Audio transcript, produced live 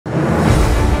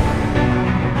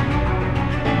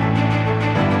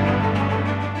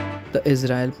The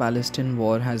Israel-Palestine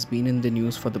war has been in the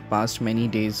news for the past many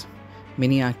days.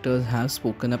 Many actors have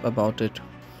spoken up about it.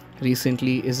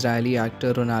 Recently, Israeli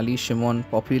actor Rona-Lee Shimon,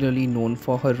 popularly known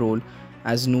for her role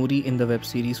as Nouri in the web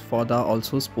series Fauda,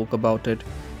 also spoke about it,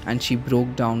 and she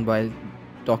broke down while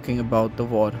talking about the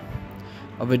war.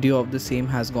 A video of the same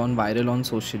has gone viral on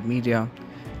social media,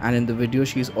 and in the video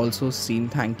she is also seen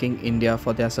thanking India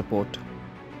for their support.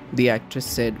 The actress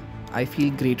said, "I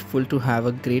feel grateful to have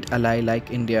a great ally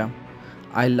like India.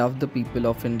 I love the people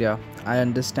of India. I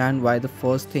understand why the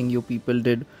first thing you people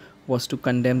did was to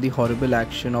condemn the horrible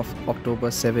action of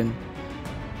October 7.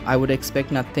 I would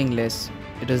expect nothing less.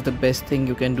 It is the best thing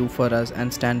you can do for us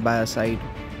and stand by our side."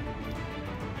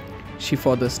 She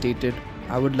further stated,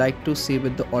 "I would like to say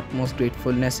with the utmost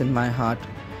gratefulness in my heart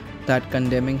that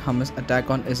condemning Hamas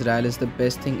attack on Israel is the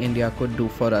best thing India could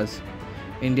do for us.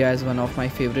 India is one of my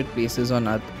favorite places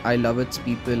on earth. I love its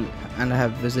people and I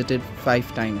have visited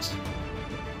 5 times.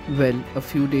 Well, a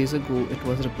few days ago it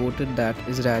was reported that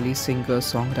Israeli singer,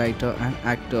 songwriter and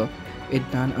actor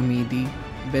Idnan Amidi,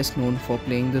 best known for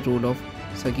playing the role of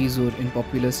Sagi Zur in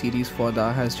popular series Fauda,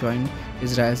 has joined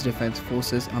Israel's defense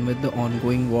forces amid the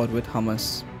ongoing war with Hamas.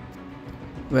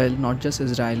 Well, not just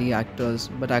Israeli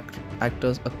actors, but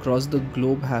actors across the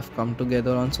globe have come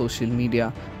together on social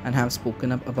media and have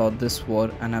spoken up about this war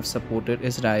and have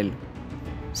supported Israel.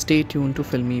 Stay tuned to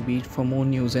FilmiBeat for more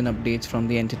news and updates from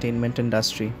the entertainment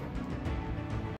industry.